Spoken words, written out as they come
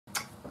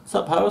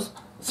Suppose.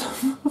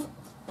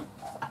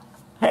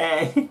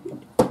 Hey.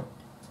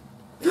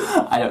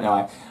 I don't know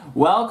why.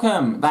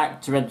 Welcome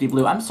back to Red v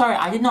Blue. I'm sorry,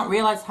 I did not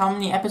realise how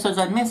many episodes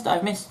I'd missed.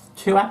 I've missed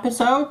 2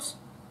 episodes.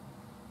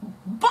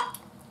 But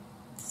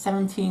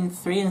 17.3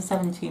 and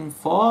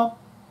 17.4?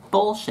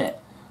 Bullshit.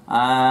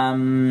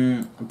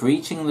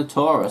 Breaching the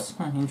Taurus.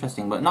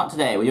 Interesting, but not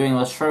today. We're doing a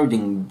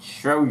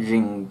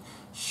Schrodinging.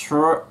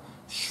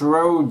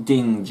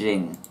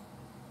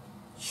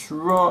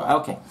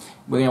 Okay,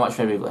 we're gonna watch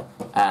Red v Blue.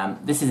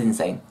 This is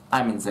insane.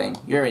 I'm insane.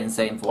 You're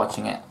insane for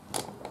watching it.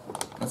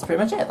 That's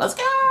pretty much it. Let's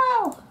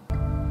go!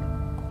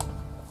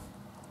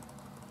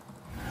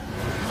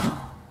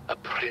 A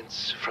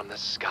prince from the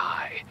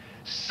sky,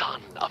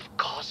 son of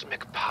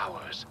cosmic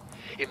powers,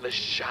 in the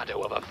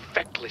shadow of a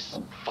feckless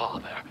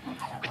father,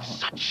 with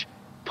such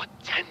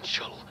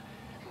potential,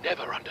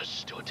 never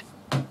understood.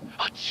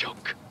 A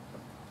joke.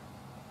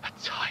 A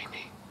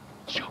tiny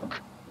joke.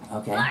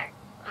 Okay.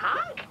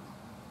 Honk?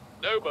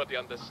 Nobody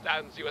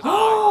understands you as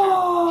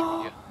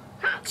I do, Junior.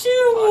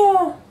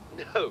 Junior!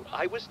 No,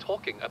 I was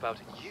talking about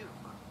you.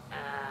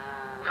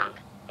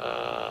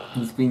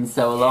 It's been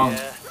so long.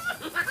 Yeah.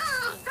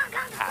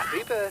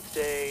 Happy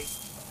birthday.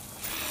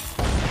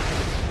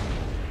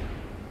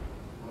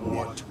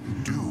 What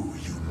do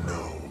you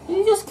know? Did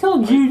you just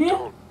kill Junior?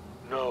 Don't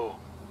know.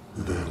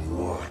 Then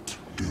what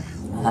do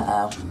you want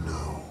Uh-oh. to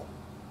know?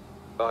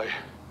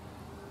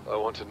 I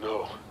want to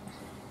know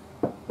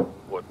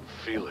what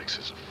Felix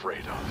is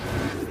afraid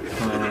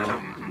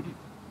of.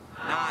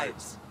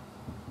 Knives.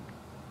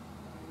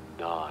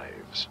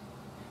 Knives.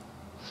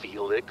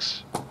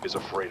 Felix is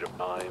afraid of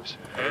knives.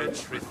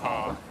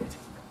 Petrified.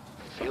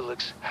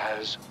 Felix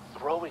has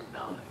throwing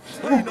knives.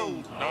 Plain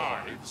old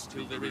knives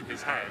till they're in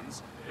his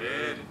hands,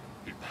 then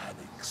he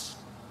panics.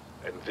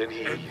 And then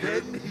he... And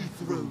then he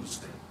throws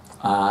them.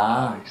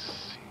 Ah. I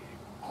see.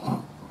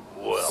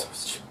 Well,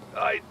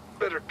 I'd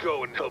better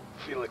go and help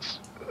Felix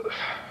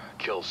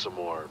kill some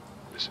more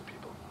innocent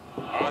people.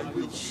 I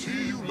will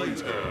see you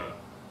later.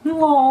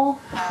 No.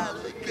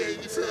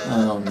 Alligator.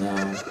 Oh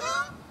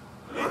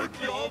no. Work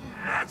your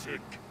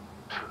magic.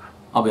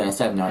 I'll be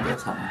honest, I have no idea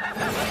what's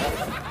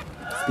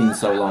happening. It's been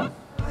so long.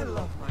 I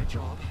love my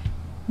job.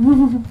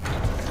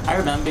 I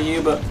remember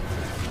you, but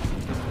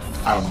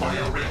I don't know.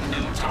 Firing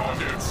new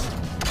targets.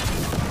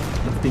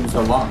 It's been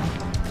so long.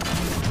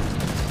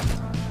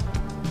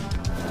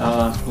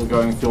 We're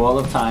going through all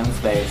of time and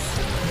space.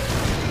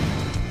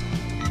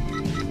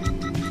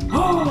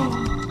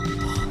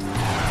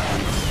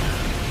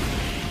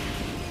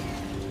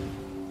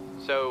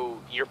 So,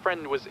 your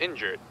friend was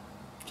injured.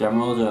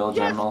 General Jail,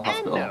 Yes General and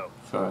Hospital. no.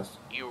 First.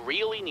 You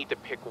really need to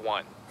pick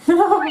one.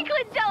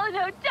 Franklin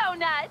Delano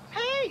Donuts!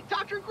 Hey,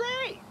 Dr.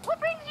 Gray! What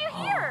brings you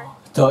here?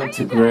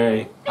 Dr.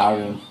 Gray.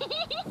 Aaron.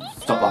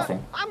 Stop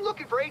laughing. I'm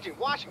looking for Agent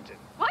Washington.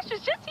 Wash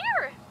was just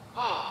here.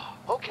 Oh,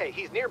 okay,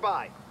 he's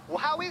nearby. Well,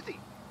 how is he?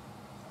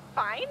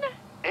 Fine.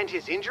 And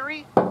his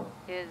injury?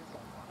 Is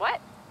what?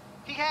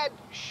 He had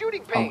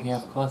shooting Oh, pains. yeah,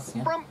 of course,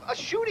 yeah. From a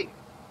shooting.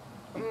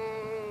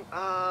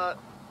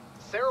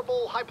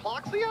 Cerebral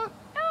hypoxia?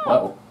 Oh,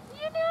 Whoa.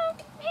 you know,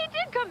 he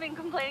did come in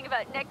complaining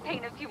about neck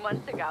pain a few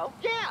months ago.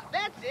 Yeah,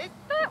 that's it.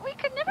 But we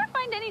could never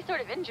find any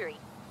sort of injury.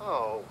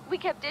 Oh, We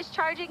kept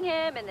discharging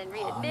him and then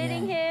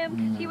readmitting him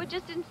because he would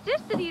just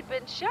insist that he'd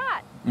been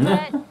shot. Mm.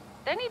 But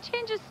then he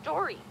changed his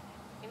story.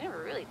 He never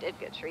really did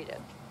get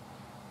treated.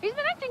 He's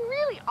been acting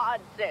really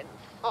odd since.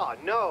 oh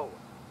no.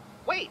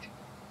 Wait,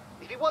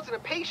 if he wasn't a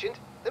patient,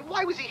 then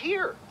why was he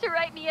here? To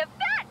write me a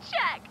fat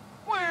check.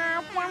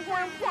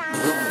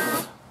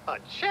 A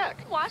check?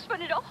 Wash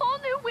funded a whole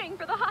new wing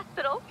for the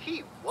hospital. He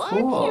what?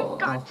 Cool. You've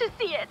got to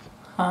see it.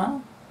 Huh?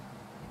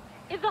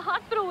 If the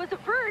hospital was a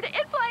bird,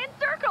 it'd fly in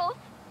circles.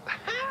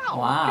 How?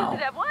 Wow.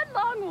 It'd have one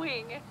long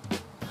wing.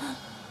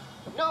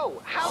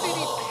 No, how did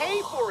he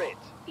pay for it?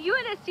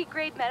 UNSC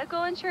grade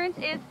medical insurance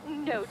is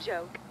no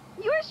joke.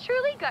 Yours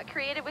truly got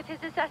creative with his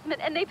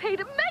assessment and they paid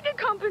a mega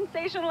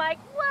compensation like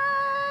what?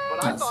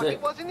 But I That's thought he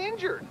sick. wasn't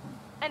injured.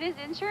 And his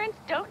insurance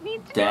don't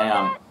need to Damn. know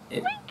that.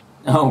 It- Wink.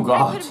 Oh, I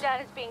God. put him down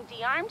as being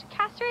de-armed,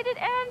 castrated,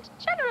 and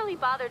generally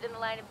bothered in the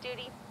line of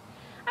duty.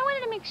 I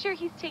wanted to make sure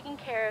he's taken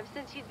care of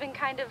since he's been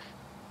kind of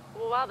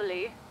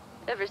wobbly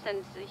ever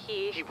since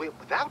He went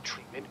without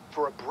treatment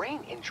for a brain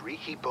injury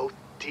he both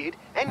did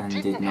and, And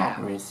didn't did not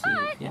have. receive,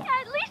 But yeah.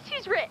 at least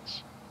he's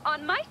rich.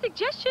 On my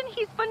suggestion,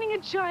 he's funding a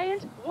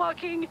giant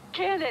walking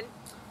cannon.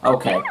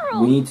 Okay,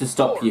 we need to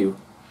stop Or you.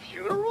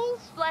 Funerals?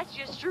 Blast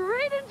you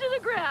straight into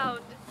the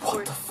ground. What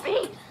or the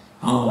space.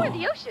 Oh. Or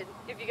the ocean,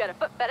 if you got a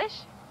foot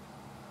fetish.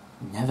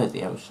 Never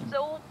the ocean.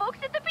 So folks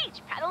at the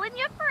beach paddling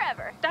you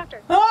forever.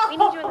 Doctor, we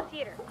need you in the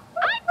theater.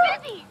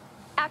 I'm busy!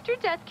 After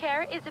Death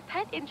Care is a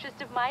pet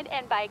interest of mine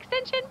and by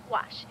extension,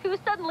 Wash, who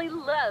suddenly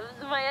loves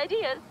my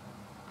ideas.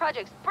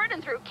 Project's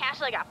burning through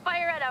cash like a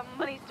fire at a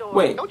money store.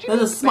 Wait, Don't you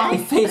there's a think smiley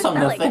that- face on It's the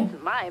not like thing.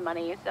 it's my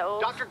money, so...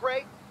 Dr.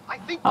 Gray, I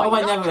think How by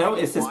have I not never treating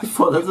noticed this Wash,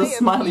 before? There's you a may have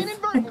smiley-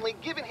 inadvertently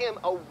given him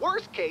a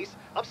worse case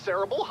of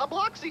cerebral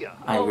hypoxia.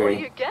 I Well, what do agree.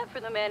 you get for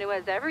the man who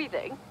has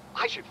everything?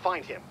 I should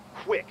find him,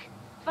 quick.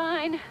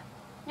 Fine.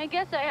 I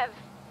guess I have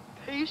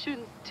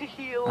patience to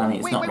heal. I mean,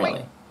 it's Wait, not wait, really.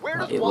 wait. Where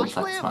does It looks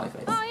Wash like a live? smiley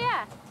face. Oh,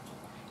 yeah.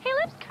 He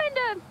lives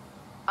kinda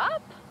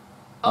up.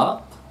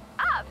 Up?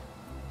 Up.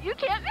 You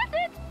can't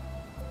miss it.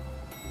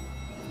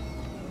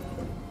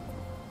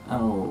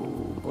 Oh,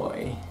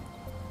 boy.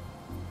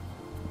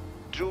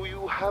 Do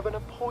you have an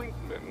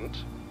appointment?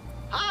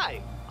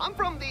 Hi, I'm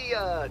from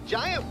the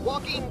giant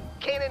walking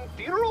cannon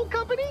funeral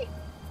company.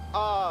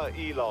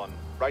 Elon.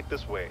 Right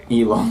this way.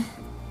 Elon.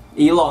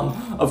 Elon,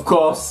 of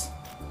course.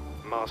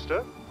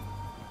 Master?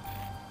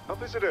 A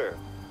visitor.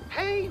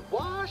 Hey,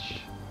 Wash.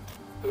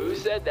 Who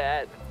said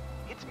that?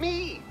 It's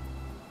me,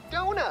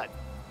 Donut.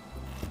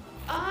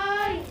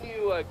 I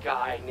knew a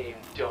guy named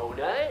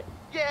Donut.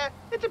 Yeah,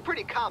 it's a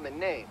pretty common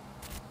name.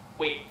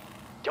 Wait,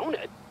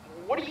 Donut?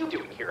 What are you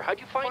doing here? How'd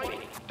you find me?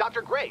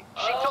 Dr. Gray,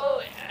 she told...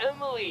 Oh,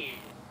 Emily.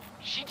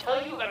 She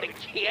tell you about the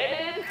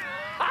cannon?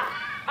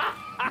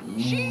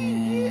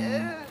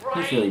 Yeah.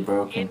 He's really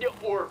broken. Into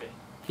orbit.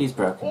 He's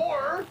broken.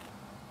 Or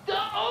the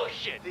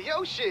ocean. The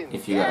ocean.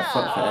 If you got a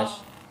foot fetish.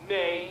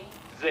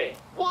 Amazing.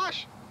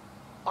 Wash,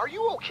 are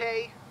you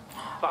okay?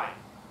 Fine.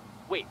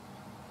 Wait,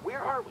 where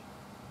are we?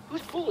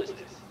 Whose pool is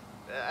this?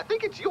 I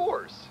think it's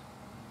yours.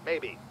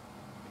 Maybe.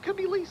 It could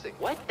be leasing.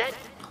 What? That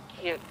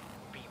can't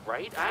be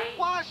right.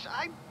 Wash,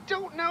 I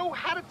don't know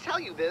how to tell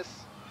you this.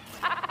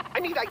 I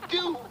mean, I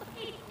do,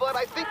 but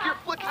I think you're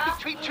flicking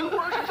between two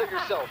versions of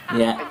yourself.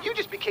 Yeah. And you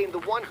just became the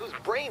one whose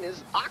brain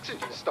is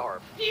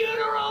oxygen-starved.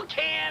 Funeral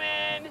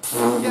cannon!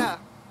 Yeah,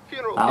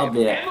 funeral I'll cannon.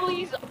 be it.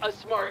 Emily's a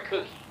smart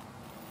cookie.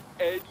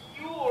 And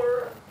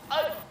you're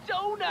a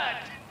donut!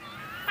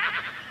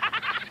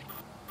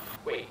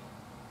 Wait,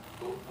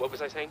 what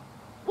was I saying?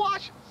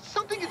 Wash,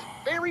 something is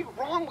very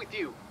wrong with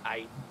you.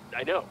 I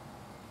know.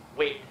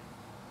 Wait,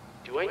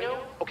 do I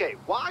know? Okay,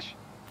 Wash,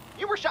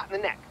 you were shot in the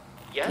neck.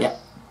 Yes? Yeah.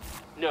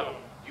 No.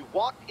 You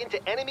walked into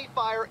enemy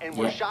fire and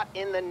were Yeah. shot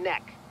in the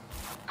neck.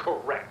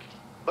 Correct.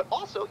 But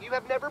also, you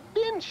have never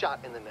been shot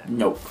in the neck.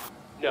 Nope.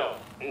 No,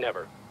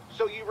 never.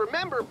 So you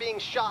remember being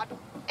shot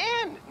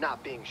and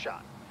not being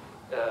shot.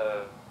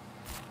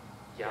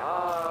 Yeah,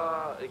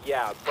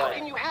 How but...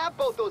 can you have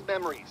both those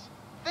memories?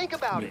 Think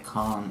about You it.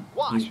 can't.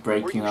 Wash, He's were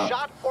breaking you up.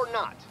 shot or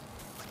not?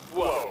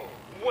 Whoa,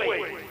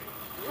 wait,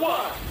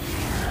 what?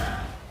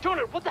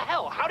 Donut, what the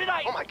hell? How did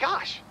I... Oh my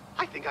gosh,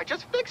 I think I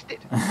just fixed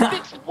it.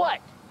 Fixed what?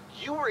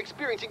 You were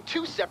experiencing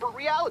two separate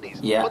realities,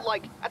 Yeah. but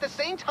like at the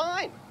same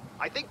time.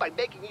 I think by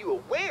making you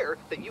aware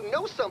that you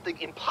know something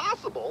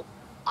impossible,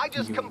 I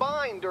just You-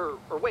 combined or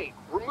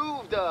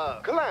removed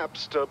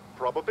Collapsed a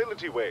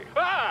probability wave.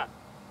 Ah!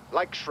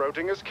 Like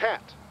Schrodinger's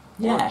cat.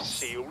 Yes.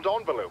 Sealed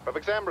envelope of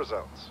exam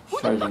results. Who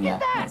the fuck is Schrodinger,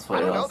 that? that's what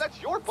I it don't know, was.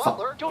 that's your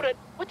butler. Donut,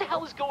 what the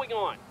hell is going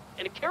on?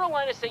 And if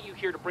Carolina sent you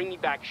here to bring me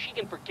back, she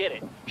can forget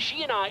it.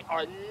 She and I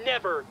are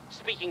never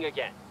speaking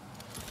again.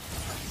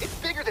 It's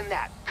bigger than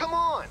that. Come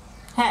on.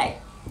 Hey,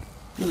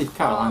 you leave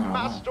Carolina alone.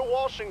 Master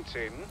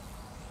Washington,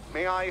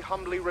 may I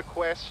humbly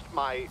request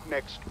my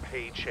next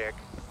paycheck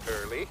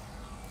early?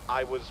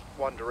 I was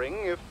wondering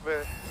if,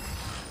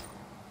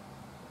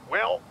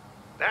 Well,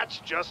 that's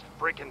just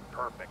freaking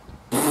perfect.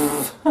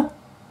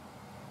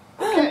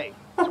 Okay,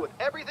 so with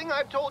everything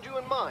I've told you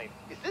in mind,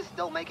 is this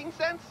still making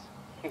sense?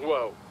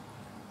 Whoa.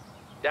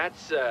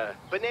 That's,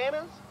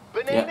 Bananas?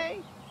 Banana?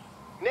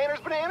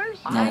 Nanners bananas?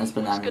 Bananas, I was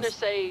gonna bananas.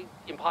 say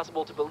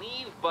impossible to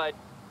believe, but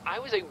I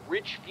was a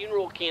rich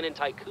funeral cannon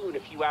tycoon a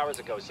few hours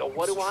ago, so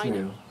what do I know?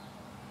 True.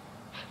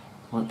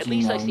 What At do you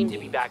least know I seem to be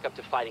indeed? back up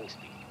to fighting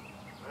speed.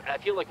 I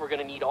feel like we're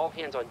gonna need all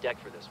hands on deck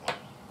for this one.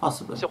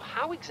 Possibly. So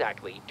how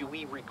exactly do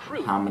we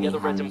recruit How many the other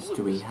Reds and hands Blues?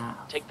 do we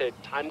have? Take the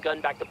time gun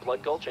back to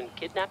Blood Gulch and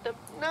kidnap them?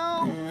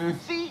 No.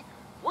 See,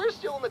 we're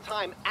still in the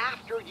time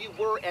after you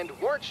were and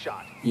weren't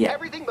shot. Yeah.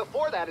 Everything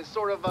before that is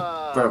sort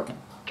of, Broken.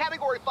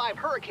 Category 5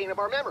 hurricane of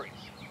our memories.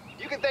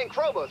 You can thank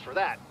Krobos for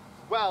that.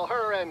 Well,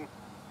 her and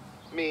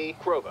me.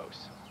 Krobos.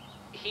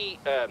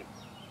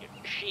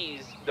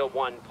 She's the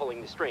one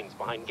pulling the strings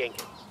behind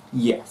Genkins.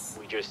 Yes.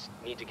 We just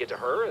need to get to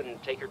her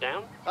and take her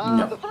down?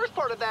 No. The first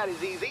part of that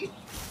is easy.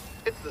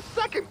 It's the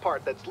second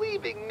part that's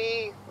leaving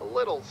me a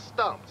little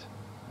stumped.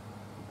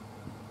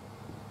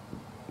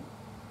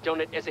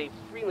 Donut, as a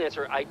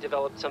freelancer, I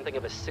developed something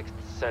of a sixth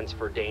sense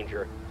for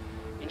danger.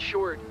 In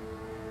short,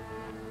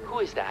 who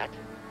is that?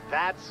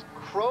 That's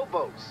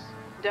Krobos.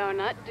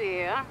 Donut,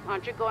 dear,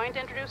 aren't you going to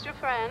introduce your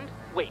friend?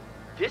 Wait,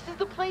 this is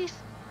the place?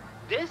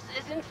 This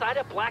is inside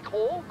a black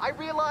hole? I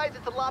realize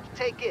it's a lot to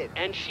take in.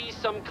 And she's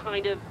some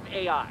kind of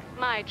AI.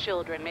 My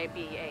children may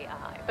be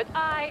AI, but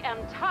I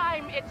am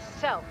time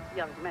itself,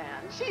 young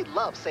man. She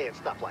loves saying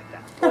stuff like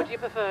that. Would you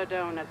prefer,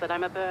 Donut, that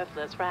I'm a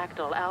birthless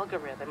fractal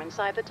algorithm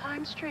inside the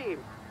time stream?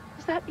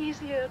 Is that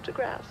easier to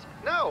grasp?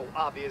 No,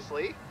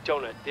 obviously.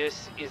 Donut,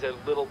 this is a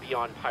little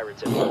beyond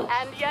pirates and wolves.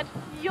 And yet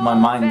you're My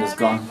mind very is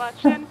gone.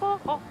 much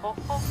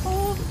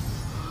involved.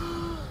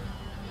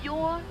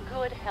 Your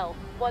good health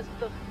was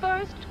the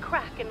first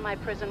crack in my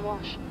prison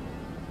wash.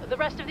 The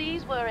rest of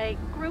these were a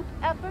group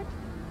effort.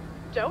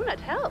 Donut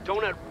helped.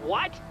 Donut,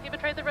 what? He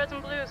betrayed the Reds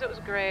and Blues. It was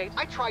great.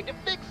 I tried to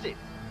fix it.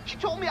 She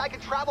told me I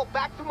could travel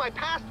back through my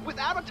past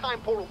without a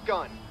time portal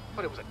gun.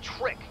 But it was a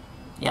trick.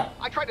 Yeah.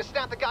 I tried to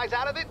snap the guys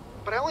out of it,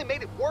 but I only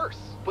made it worse.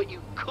 But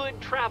you could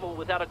travel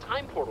without a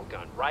time portal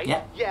gun, right?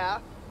 Yeah. Yeah,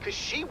 because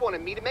she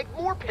wanted me to make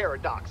more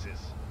paradoxes.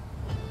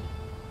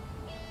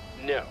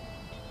 No.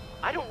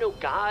 I don't know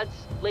gods,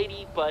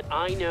 lady, but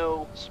I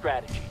know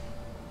strategy.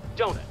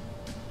 Donut,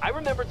 I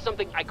remembered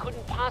something I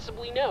couldn't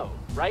possibly know,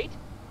 right?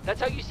 That's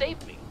how you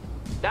saved me.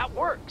 That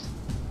works.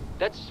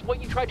 That's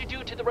what you tried to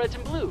do to the Reds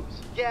and Blues.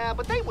 Yeah,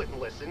 but they wouldn't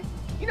listen.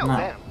 You know No.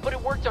 them. But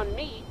it worked on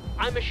me.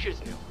 I'm a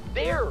Shizno.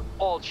 They're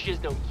all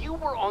Shizno. You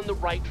were on the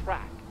right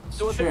track.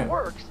 So if Sure. it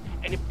works,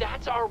 and if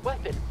that's our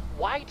weapon,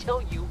 why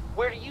tell you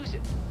where to use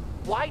it?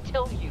 Why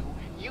tell you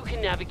you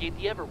can navigate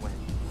the Everwind?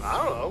 I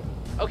don't know.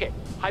 Okay,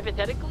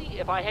 hypothetically,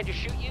 if I had to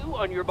shoot you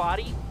on your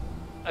body,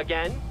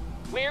 again,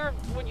 where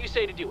would you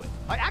say to do it?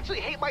 I actually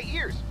hate my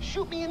ears.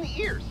 Shoot me in the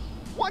ears.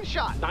 One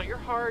shot. Not your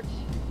heart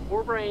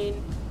or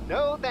brain.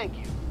 No, thank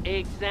you.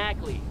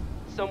 Exactly.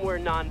 Somewhere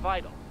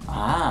non-vital.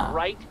 Ah.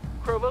 Right,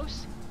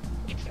 Krovos?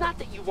 It's not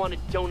that you wanted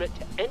Donut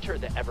to enter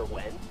the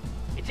Everwind.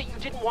 It's that you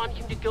didn't want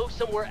him to go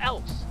somewhere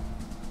else.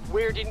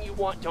 Where didn't you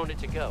want Donut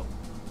to go?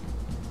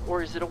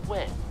 Or is it a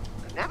when?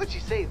 Now that you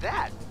say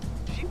that,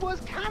 she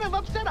was kind of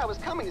upset I was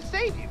coming to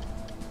save you.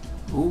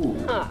 Ooh.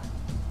 Huh.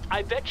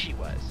 I bet she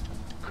was.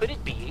 Could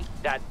it be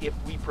that if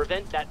we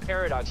prevent that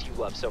paradox you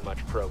love so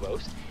much,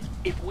 Krovos,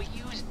 if we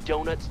use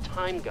Donut's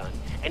time gun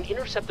and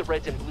intercept the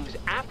Reds and Blues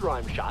after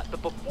I'm shot,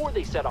 but before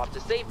they set off to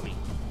save me,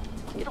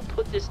 it'll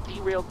put this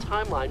derailed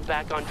timeline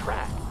back on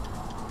track.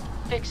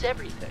 Fix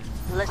everything.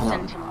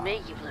 Listen to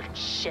me, you little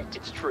shit.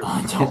 It's true.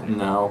 I don't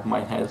know.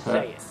 My head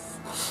Say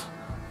hurts.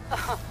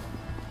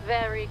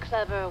 Very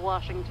clever,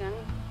 Washington.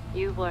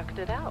 You worked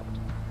it out.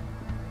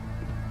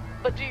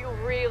 But do you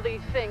really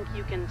think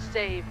you can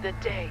save the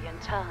day in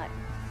time?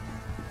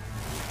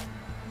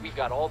 We've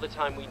got all the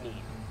time we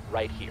need,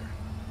 right here.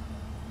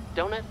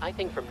 Donut, I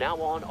think from now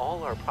on,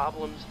 all our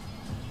problems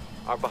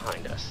are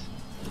behind us.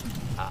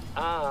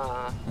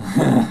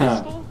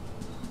 Pistol?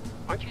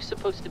 Aren't you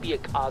supposed to be a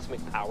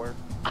cosmic power?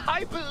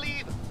 I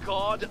believe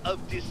God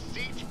of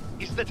Deceit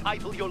is the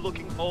title you're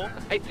looking for.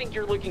 I think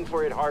you're looking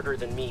for it harder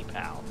than me,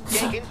 pal.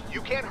 Jenkins,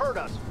 you can't hurt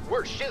us.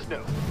 We're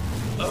Shizno.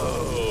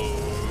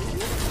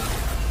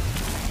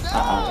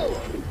 No!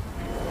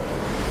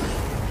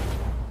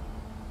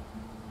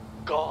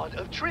 God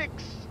of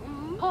Tricks.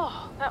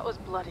 Oh, that was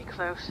bloody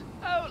close.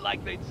 Oh,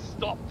 like they'd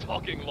stop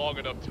talking long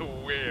enough to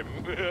win.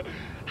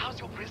 How's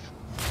your wrist?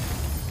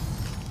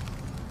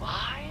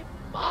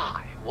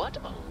 My, what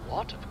a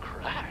lot of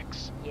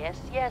cracks. Yes,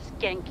 yes,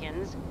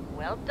 Genkins.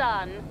 Well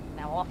done.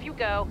 Now off you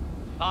go.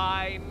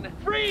 Fine.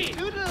 Free!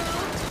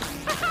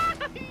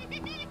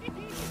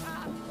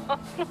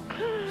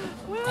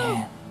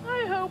 Well,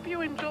 I hope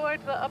you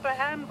enjoyed the upper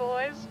hand,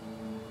 boys.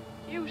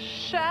 You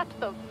shat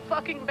the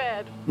fucking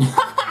bed.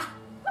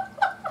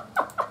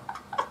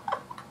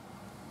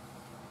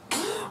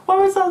 Why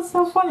was that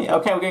so funny?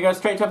 Okay, we're gonna go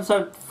straight to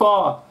episode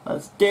 4.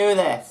 Let's do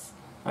this.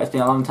 It's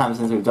been a long time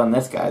since we've done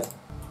this, guys.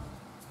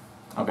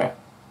 Okay,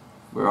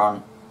 we're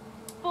on.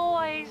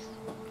 Boys,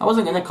 I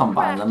wasn't gonna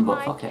combine them, but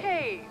cracked fuck my it.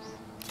 caves.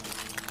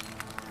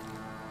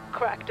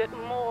 Cracked it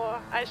more,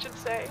 I should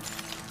say.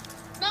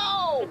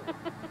 No!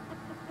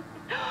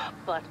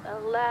 But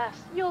alas,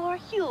 your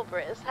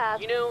hubris has...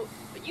 You know,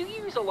 you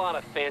use a lot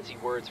of fancy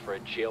words for a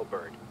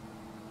jailbird.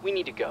 We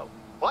need to go.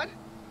 What?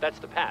 That's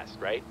the past,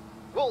 right?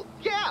 Well,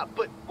 yeah,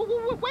 but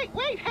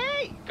wait,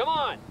 hey! Come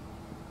on!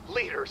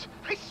 Leaders,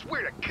 I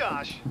swear to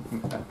gosh,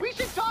 we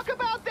should talk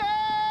about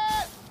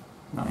that!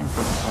 Not in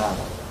front of her.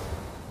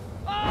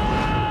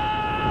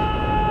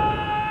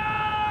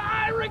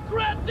 I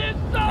regret this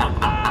so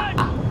much!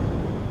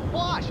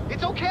 Wash,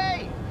 it's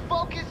okay.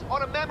 Focus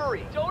on a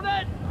memory.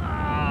 Donut!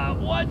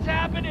 What's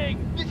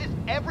happening? This is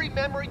every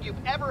memory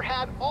you've ever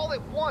had all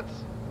at once.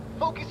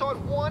 Focus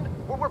on one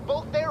where we're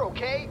both there,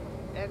 okay?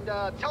 And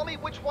tell me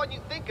which one you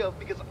think of,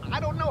 because I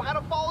don't know how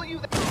to follow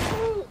you.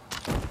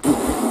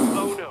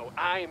 Oh no,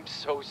 I am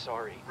so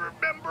sorry.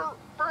 Remember,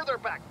 further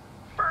back,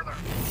 further.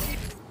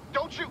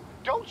 Don't shoot,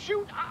 don't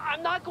shoot.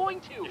 I'm not going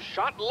to. You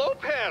shot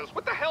Lopez.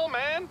 What the hell,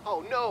 man?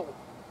 Oh no.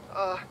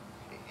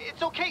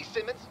 It's okay,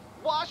 Simmons.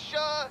 Wash,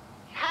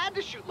 had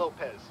to shoot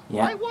Lopez.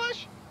 Yeah. Right,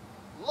 Wash?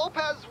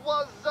 Lopez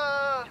was,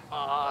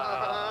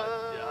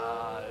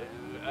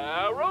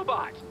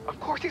 Robot. Of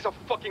course he's a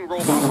fucking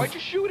robot. Why'd you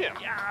shoot him?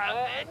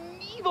 An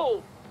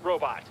evil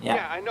robot.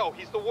 Yeah. I know,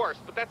 he's the worst,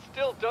 but that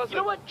still doesn't... You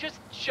know what? Just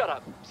shut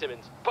up,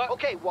 Simmons. But...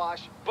 Okay,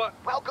 Wash. But...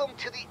 Welcome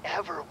to the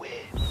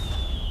Everwind.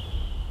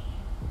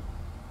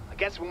 I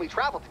guess when we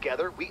travel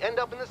together, we end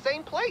up in the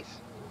same place.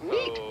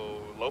 Neat.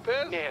 Oh,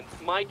 Lopez? Man,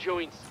 my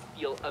joints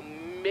feel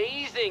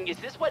amazing. Is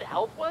this what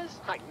health was?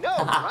 I know,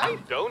 right?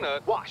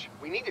 Donut. Wash,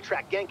 we need to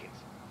track Genkins.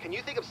 Can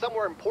you think of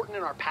somewhere important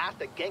in our past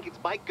that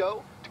Genkins might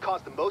go to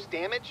cause the most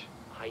damage?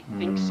 I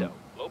think so.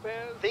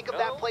 Lopez? Think of No?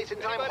 that place in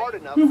time Anybody? hard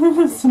enough,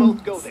 we'll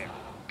both go there.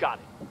 Got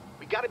it.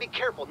 We gotta be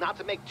careful not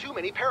to make too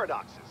many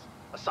paradoxes.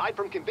 Aside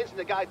from convincing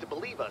the guys to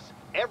believe us,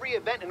 every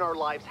event in our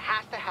lives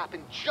has to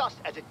happen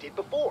just as it did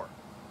before.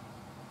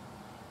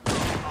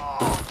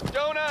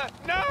 Donut,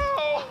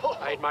 no!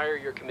 I admire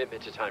your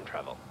commitment to time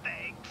travel.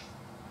 Thanks.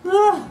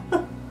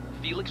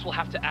 Felix will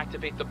have to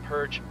activate the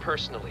purge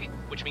personally,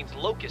 which means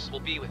Locust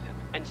will be with him.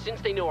 And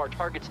since they know our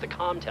target's the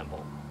Comm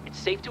Temple, it's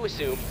safe to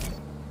assume...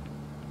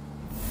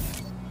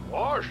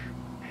 Wash,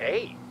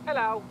 Hey.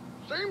 Hello.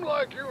 seemed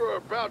like you were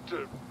about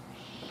to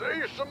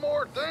say some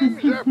more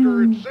things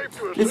after it's safe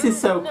to assume. This is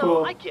so No,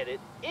 cool. I get it.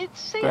 It's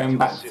safe Going to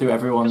back assume, through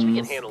everyone's 'cause we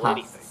can handle past.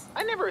 anything.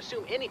 I never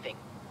assume anything.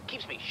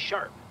 Keeps me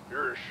sharp.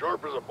 You're as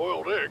sharp as a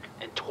boiled egg.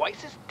 And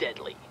twice as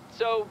deadly.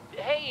 So,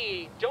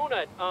 hey,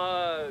 Donut,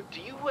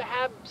 do you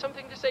have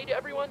something to say to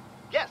everyone?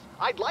 Yes,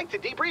 I'd like to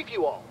debrief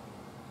you all.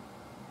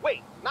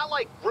 Wait, not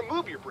like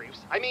remove your briefs.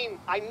 I mean,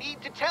 I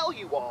need to tell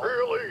you all.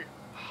 Really?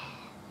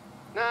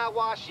 Nah,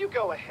 Wash, you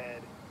go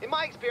ahead. In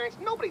my experience,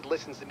 nobody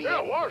listens to me. Yeah,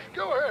 anyway. Wash,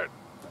 go ahead.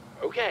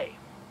 Okay.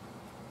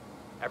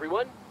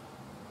 Everyone,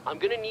 I'm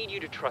gonna need you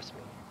to trust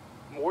me.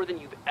 More than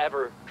you've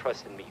ever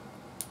trusted me.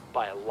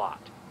 By a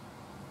lot.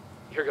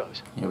 Here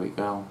goes. Here we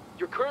go.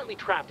 You're currently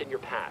trapped in your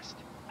past.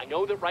 I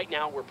know that right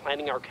now we're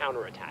planning our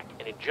counterattack,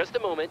 and in just a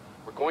moment,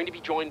 we're going to be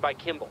joined by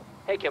Kimball.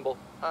 Hey, Kimball.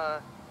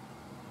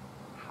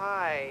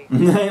 Hi.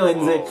 Hey,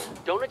 Lindsay.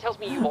 Donut tells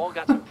me you've all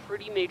got some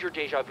pretty major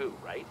deja vu,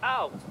 right?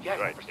 Oh, yeah,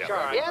 Right, for yeah, sure.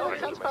 right, Yeah, right. that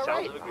sounds about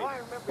Sounds right. of All agreement. I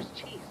remember is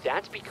cheese.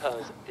 That's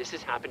because this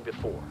has happened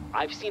before.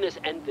 I've seen us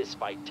end this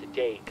fight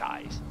today,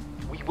 guys.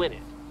 We win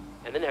it.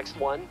 And the next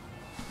one,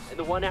 and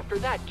the one after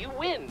that, you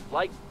win,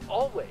 like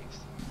always.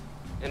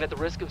 And at the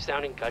risk of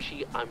sounding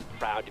gushy, I'm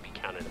proud to be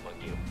counted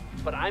among you.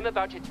 But I'm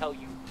about to tell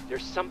you,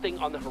 there's something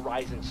on the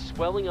horizon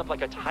swelling up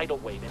like a tidal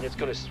wave, and it's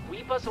gonna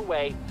sweep us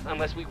away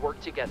unless we work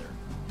together.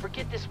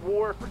 Forget this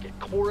war, forget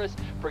Chorus,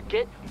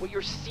 forget what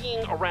you're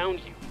seeing around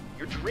you.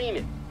 You're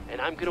dreaming, and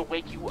I'm gonna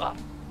wake you up.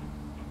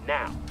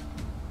 Now.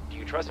 Do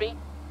you trust me?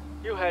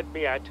 You had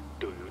me at,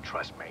 do you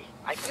trust me?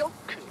 I feel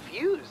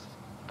confused,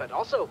 but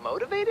also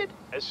motivated.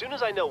 As soon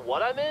as I know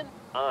what I'm in.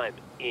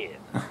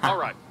 All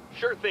right,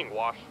 sure thing,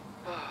 Wash.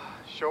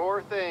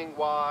 Sure thing,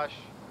 Wash.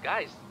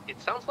 Guys,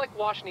 it sounds like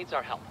Wash needs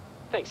our help.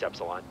 Thanks,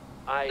 Epsilon.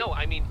 No,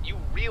 I mean, you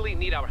really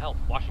need our help,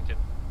 Washington.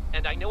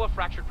 And I know a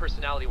fractured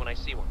personality when I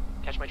see one.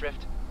 Catch my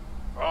drift?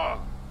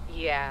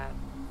 Yeah.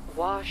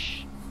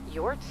 Wash,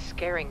 you're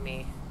scaring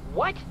me.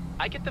 What?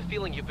 I get the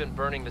feeling you've been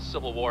burning the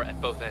Civil War at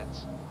both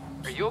ends.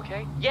 Are you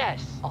okay?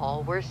 Yes.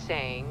 All we're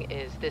saying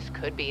is this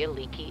could be a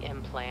leaky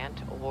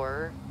implant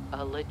or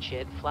a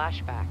legit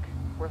flashback.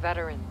 We're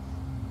veterans,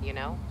 you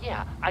know?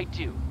 Yeah, I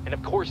do. And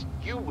of course,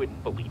 you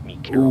wouldn't believe me,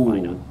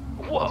 Carolina.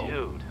 Ooh. Whoa.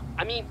 Dude.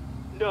 I mean,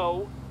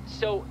 no.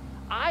 So,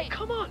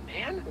 Come on,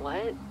 man.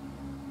 What?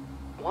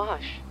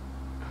 Wash,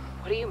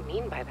 what do you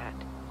mean by that?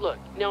 Look,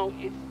 no,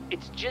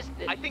 it's just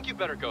that... I think you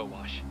better go,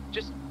 Wash.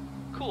 Just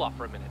cool off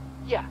for a minute.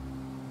 Yeah.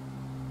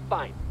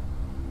 Fine.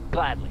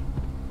 Gladly.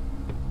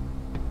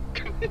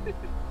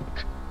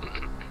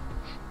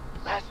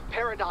 Less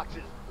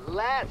paradoxes.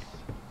 Less.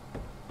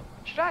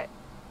 Should I?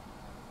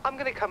 I'm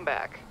gonna come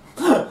back.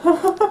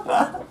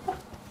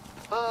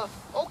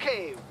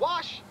 Okay,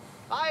 Wash.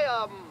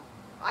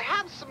 I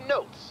have some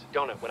notes.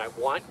 Donut, when I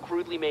want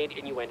crudely made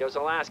innuendos,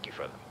 I'll ask you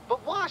for them.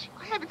 But Wash,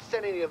 I haven't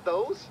sent any of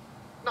those.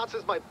 Not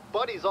since my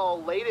buddies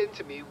all laid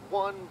into me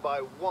one by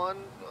one.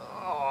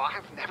 Oh,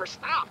 I've never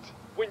stopped.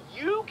 When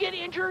you get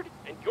injured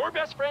and your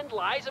best friend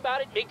lies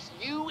about it, makes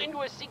you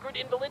into a secret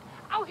invalid,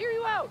 I'll hear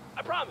you out.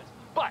 I promise.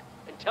 But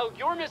until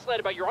you're misled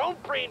about your own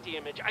brain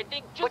damage, I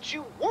think just... But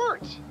you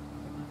weren't.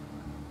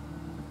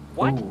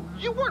 What? Ooh.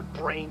 You weren't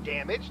brain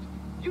damaged.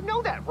 You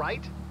know that,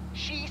 right?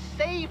 She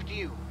saved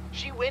you.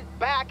 She went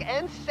back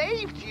and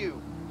saved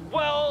you.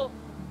 Well,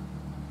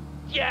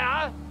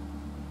 yeah.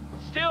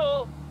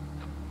 Still,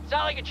 it's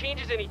not like it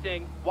changes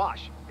anything.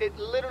 Wash, it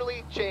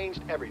literally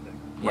changed everything.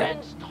 Yeah.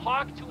 Friends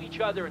talk to each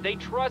other. They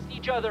trust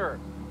each other.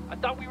 I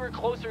thought we were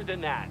closer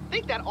than that.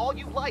 Think that all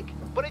you like,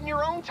 but in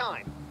your own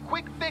time.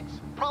 Quick fix,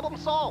 problem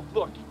solved.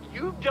 Look,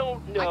 you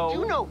don't know... I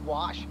do know,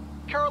 Wash.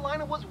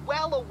 Carolina was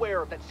well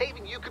aware that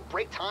saving you could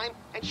break time,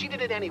 and she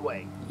did it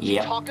anyway. She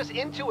Yeah. talked us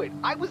into it.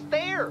 I was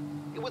there.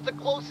 It was the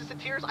closest to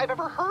tears I've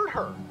ever heard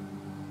her.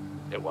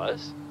 It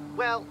was?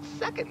 Well,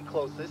 second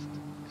closest,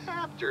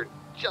 after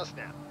just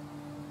now.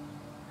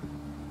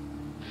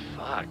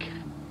 Fuck.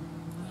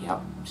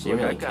 Yep. She Look,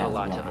 really I've got a cares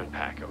lot about to it.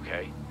 unpack,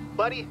 okay?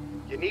 Buddy,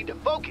 you need to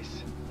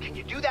focus. Can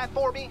you do that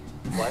for me?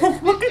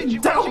 What? Look This at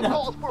situation Donut.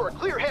 calls for a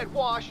clear head,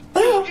 Wash.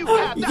 You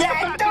have that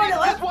Yeah, capacity. Donut,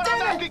 let's That's what do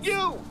I'm it. asking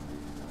you.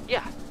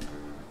 Yeah.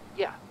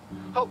 Yeah.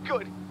 Oh,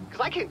 good,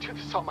 because I can't do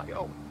this on my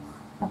own.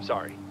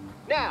 Sorry.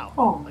 Now,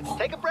 Oh. let's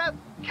take a breath,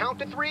 count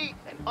to 3,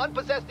 and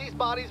unpossess these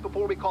bodies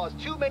before we cause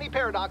too many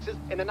paradoxes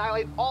and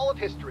annihilate all of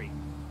history.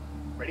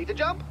 Ready to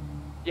jump?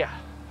 Yeah,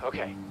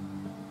 okay.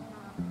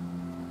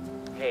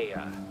 Hey,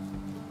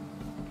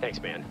 thanks,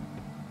 man.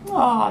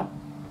 Aw.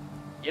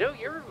 You know,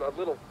 you're a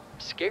little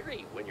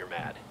scary when you're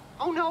mad.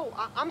 Oh no,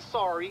 I'm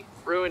sorry.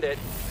 Ruined it.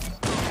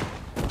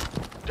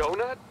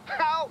 Donut?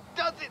 How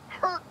does it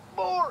hurt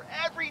more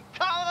every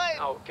time?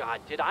 Oh, God,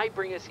 did I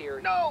bring us here?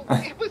 No,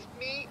 it was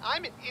me.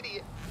 I'm an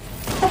idiot.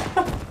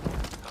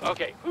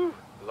 Okay. Whew.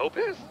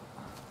 Lopez?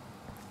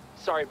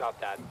 Sorry about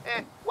that.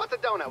 What's a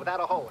donut without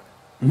a hole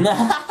in it?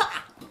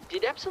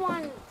 Did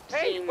Epsilon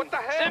Hey, seem... what the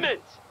hell?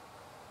 Simmons!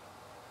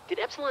 Did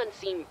Epsilon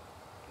seem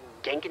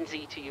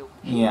Genkinsy to you?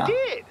 Yeah.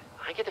 Did.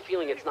 I get the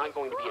feeling it's not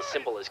going to be as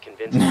simple as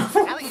convincing. Now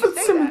that you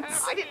say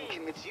that, I didn't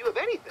convince you of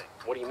anything.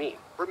 What do you mean?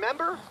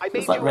 Remember? I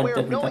made like you Red aware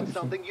Dead of knowing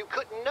Redemption. something you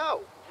couldn't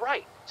know.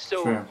 Right.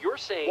 So True. you're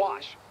saying...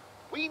 Wash,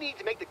 we need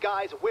to make the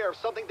guys aware of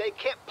something they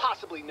can't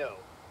possibly know.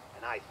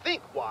 And I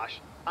think,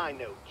 Wash, I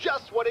know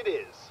just what it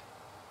is.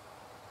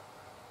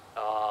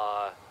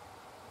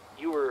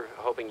 You were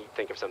hoping you'd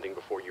think of something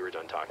before you were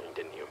done talking,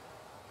 didn't you?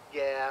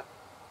 Yeah.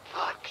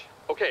 Fuck.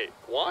 Okay,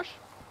 Wash?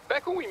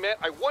 Back when we met,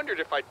 I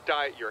wondered if I'd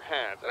die at your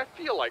hands. And I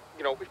feel like,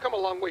 we've come a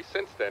long way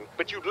since then.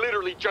 But you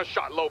literally just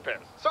shot Lopez.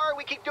 Sorry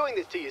we keep doing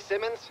this to you,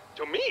 Simmons.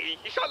 To me,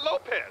 he shot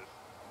Lopez.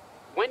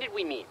 When did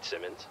we meet,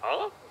 Simmons?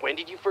 Huh? When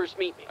did you first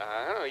meet me?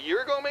 I don't know, a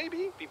year ago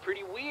maybe? Be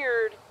pretty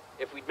weird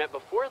if we'd met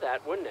before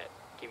that, wouldn't it?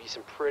 Give you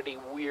some pretty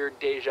weird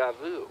deja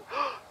vu.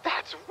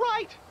 That's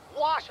right!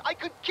 Wash, I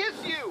could kiss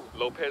you!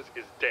 Lopez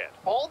is dead.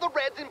 All the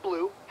reds and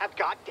blue have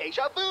got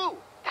deja vu.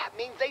 That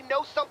means they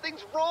know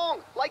something's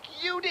wrong, like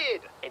you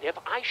did. And if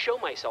I show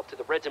myself to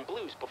the Reds and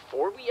Blues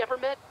before we ever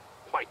met,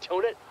 my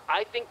donut,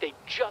 I think they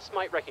just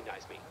might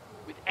recognize me.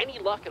 With any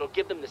luck, it'll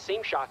give them the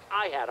same shock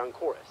I had on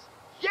Chorus.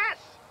 Yes!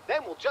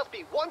 Then we'll just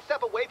be one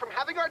step away from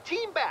having our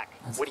team back.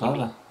 That's What do you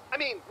clever. mean? I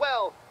mean,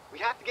 well, we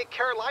have to get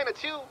Carolina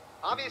too,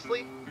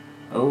 obviously.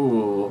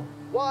 Oh,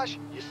 Wash,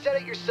 you said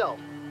it yourself.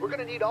 We're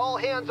gonna need all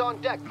hands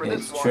on deck for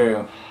this it's one.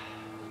 true.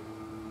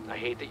 I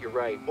hate that you're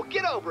right. Well,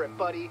 get over it,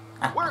 buddy.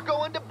 We're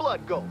going to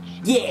Blood Gulch.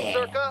 Yeah.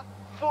 Circa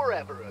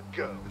forever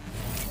ago.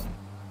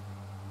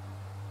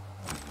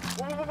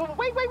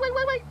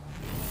 Wait.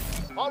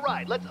 All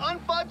right, let's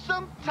unfudge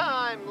some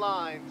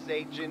timelines,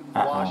 Agent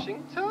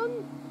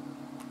Washington.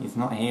 He's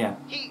not here.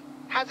 He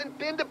hasn't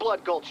been to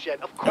Blood Gulch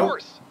yet, of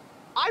course.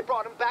 I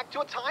brought him back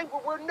to a time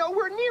where we're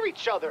nowhere near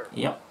each other.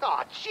 Yep.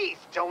 Aw, jeez,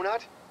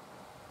 Donut.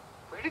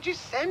 Where did you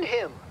send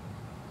him?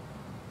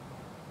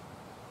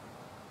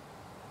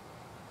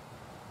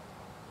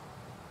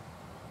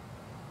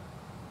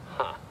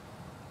 Huh.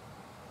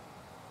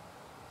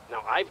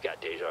 Now I've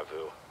got deja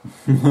vu.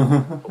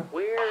 But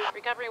where?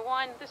 Recovery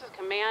 1, this is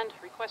Command,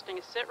 requesting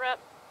a sit rep.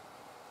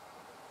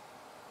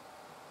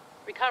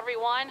 Recovery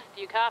 1,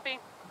 do you copy?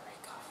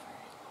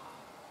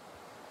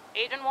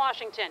 Agent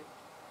Washington,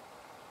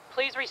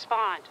 please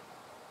respond.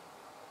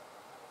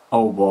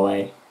 Oh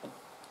boy.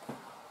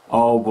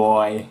 Oh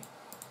boy.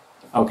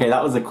 Okay,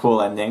 that was a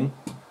cool ending.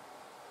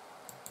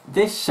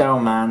 This show,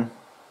 man.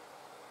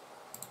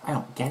 I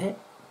don't get it,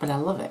 but I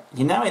love it.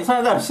 You know, it's one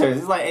of those shows.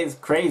 It's like, it's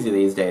crazy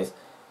these days,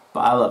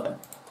 but I love it.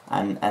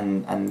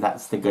 And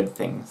that's the good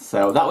thing.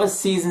 So that was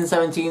season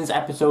 17's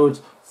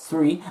episodes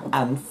 3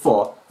 and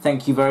 4.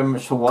 Thank you very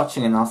much for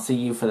watching, and I'll see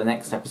you for the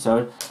next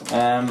episode.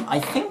 I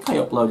think I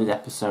uploaded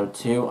episode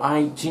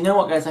 2. Do you know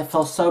what, guys? I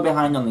fell so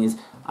behind on these.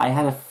 I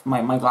had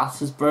my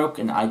glasses broke,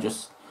 and I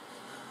just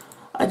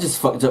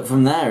fucked up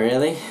from there,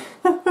 really.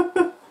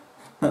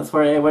 That's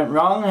where it went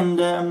wrong, and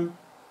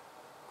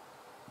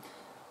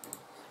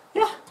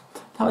yeah,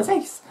 that was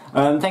ace.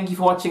 Thank you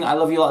for watching. I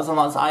love you lots and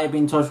lots. I have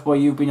been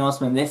Torchwood, you've been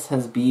awesome, and this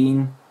has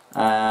been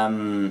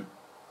Red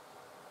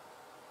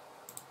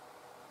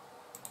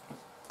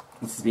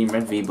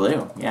v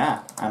Blue.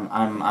 Yeah,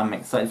 I'm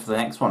excited for the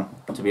next one,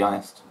 to be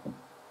honest.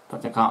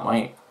 But I can't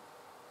wait.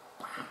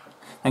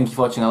 Thank you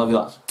for watching. I love you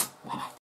lots. Bye.